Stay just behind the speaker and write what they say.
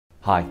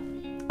Hi,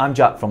 I'm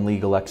Jack from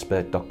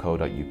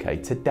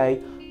legalexpert.co.uk.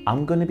 Today,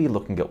 I'm going to be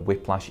looking at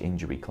whiplash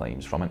injury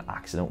claims from an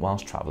accident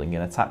whilst travelling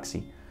in a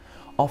taxi,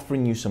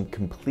 offering you some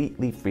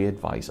completely free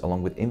advice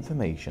along with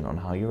information on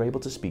how you're able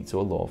to speak to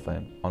a law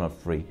firm on a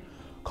free,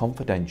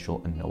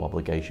 confidential and no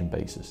obligation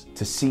basis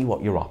to see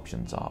what your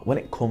options are when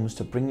it comes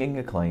to bringing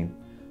a claim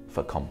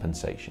for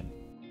compensation.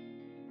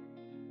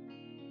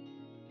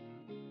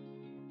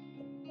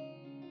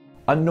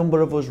 A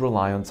number of us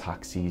rely on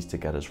taxis to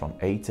get us from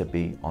A to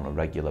B on a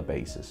regular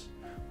basis,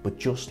 but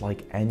just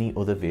like any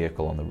other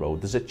vehicle on the road,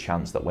 there's a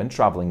chance that when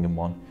travelling in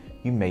one,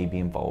 you may be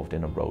involved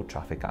in a road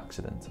traffic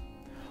accident.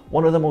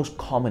 One of the most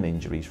common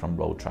injuries from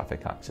road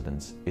traffic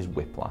accidents is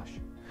whiplash.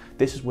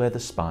 This is where the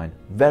spine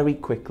very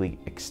quickly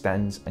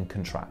extends and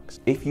contracts.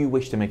 If you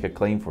wish to make a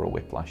claim for a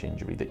whiplash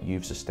injury that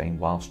you've sustained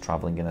whilst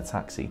travelling in a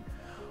taxi,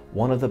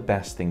 one of the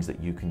best things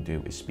that you can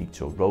do is speak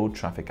to a road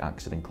traffic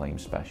accident claim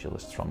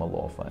specialist from a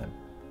law firm.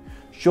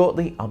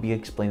 Shortly, I'll be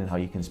explaining how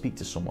you can speak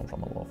to someone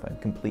from a law firm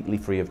completely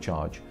free of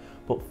charge.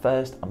 But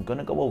first, I'm going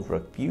to go over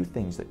a few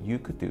things that you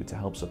could do to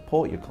help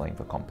support your claim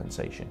for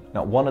compensation.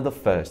 Now, one of the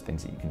first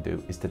things that you can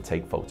do is to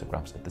take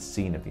photographs at the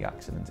scene of the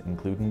accident,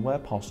 including, where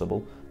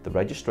possible, the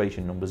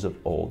registration numbers of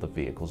all the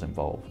vehicles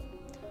involved.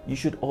 You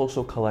should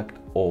also collect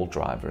all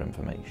driver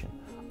information,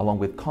 along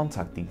with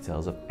contact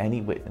details of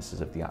any witnesses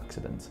of the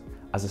accident,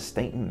 as a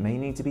statement may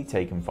need to be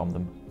taken from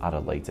them at a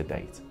later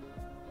date.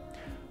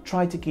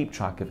 Try to keep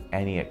track of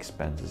any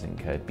expenses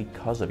incurred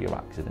because of your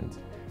accident,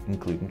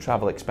 including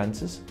travel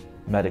expenses,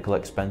 medical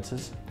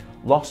expenses,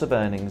 loss of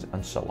earnings,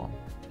 and so on.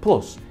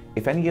 Plus,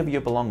 if any of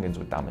your belongings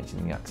were damaged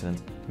in the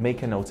accident,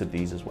 make a note of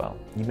these as well.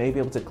 You may be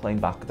able to claim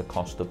back the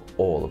cost of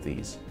all of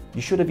these.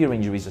 You should have your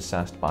injuries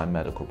assessed by a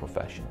medical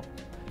professional.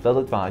 They'll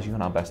advise you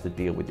on how best to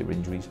deal with your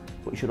injuries,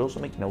 but you should also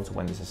make note of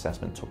when this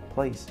assessment took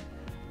place,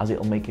 as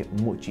it'll make it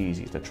much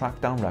easier to track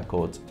down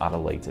records at a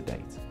later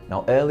date.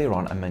 Now, earlier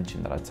on I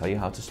mentioned that I'd tell you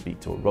how to speak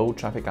to a road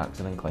traffic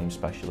accident claim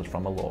specialist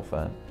from a law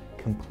firm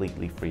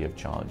completely free of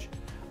charge.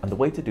 And the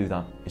way to do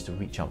that is to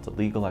reach out to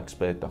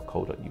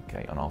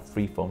legalexpert.co.uk on our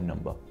free phone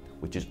number,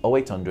 which is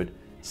 0800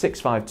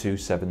 652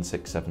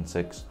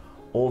 7676,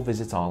 or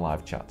visit our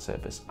live chat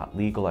service at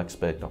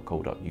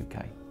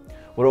legalexpert.co.uk.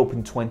 We're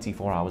open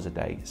 24 hours a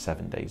day,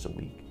 7 days a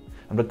week.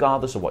 And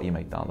regardless of what your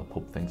mate down the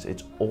pub thinks,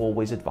 it's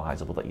always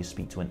advisable that you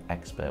speak to an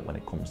expert when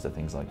it comes to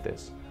things like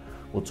this.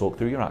 We'll talk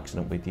through your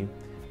accident with you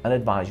and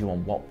advise you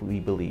on what we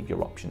believe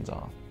your options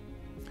are.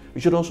 You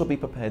should also be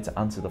prepared to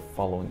answer the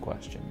following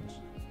questions.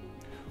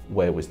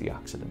 Where was the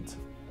accident?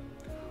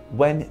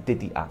 When did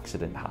the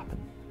accident happen?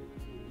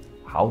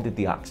 How did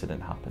the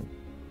accident happen?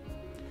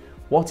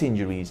 What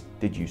injuries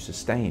did you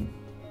sustain?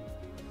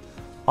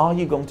 Are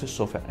you going to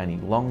suffer any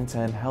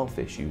long-term health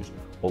issues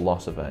or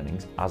loss of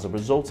earnings as a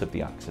result of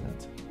the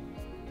accident?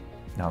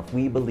 Now, if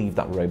we believe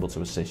that we're able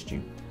to assist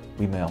you,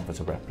 we may offer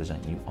to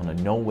represent you on a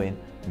no-win,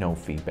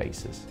 no-fee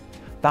basis.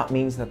 That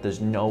means that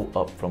there's no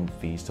upfront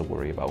fees to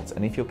worry about,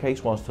 and if your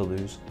case was to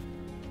lose,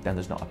 then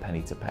there's not a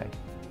penny to pay.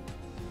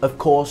 Of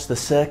course, the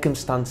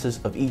circumstances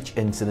of each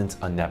incident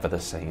are never the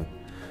same,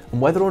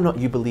 and whether or not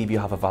you believe you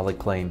have a valid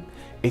claim,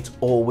 it's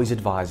always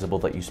advisable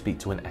that you speak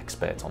to an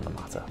expert on the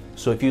matter.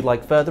 So if you'd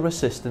like further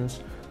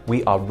assistance,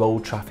 we are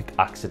road traffic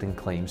accident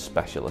claims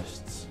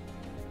specialists.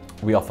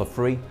 We offer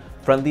free,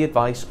 friendly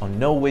advice on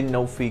no-win,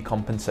 no-fee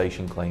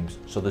compensation claims,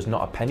 so there's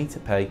not a penny to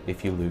pay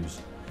if you lose.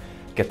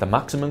 Get the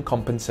maximum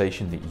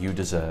compensation that you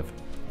deserve.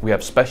 We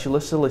have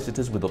specialist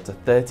solicitors with up to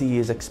 30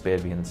 years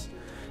experience.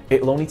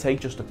 It'll only take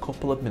just a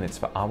couple of minutes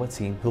for our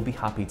team, who'll be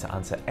happy to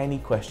answer any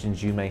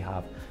questions you may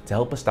have to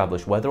help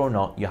establish whether or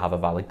not you have a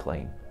valid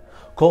claim.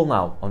 Call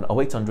now on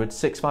 0800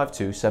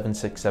 652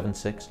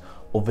 7676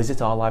 or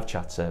visit our live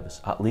chat service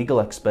at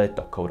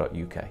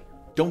legalexpert.co.uk.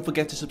 Don't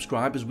forget to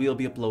subscribe, as we'll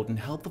be uploading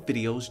helpful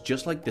videos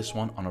just like this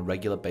one on a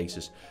regular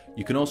basis.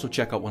 You can also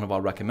check out one of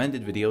our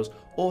recommended videos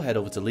or head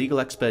over to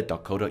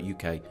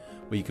legalexpert.co.uk,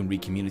 where you can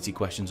read community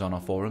questions on our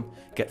forum,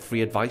 get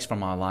free advice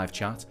from our live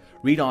chat,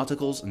 read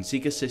articles and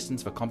seek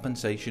assistance for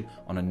compensation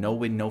on a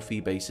no-win, no-fee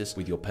basis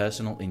with your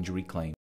personal injury claim.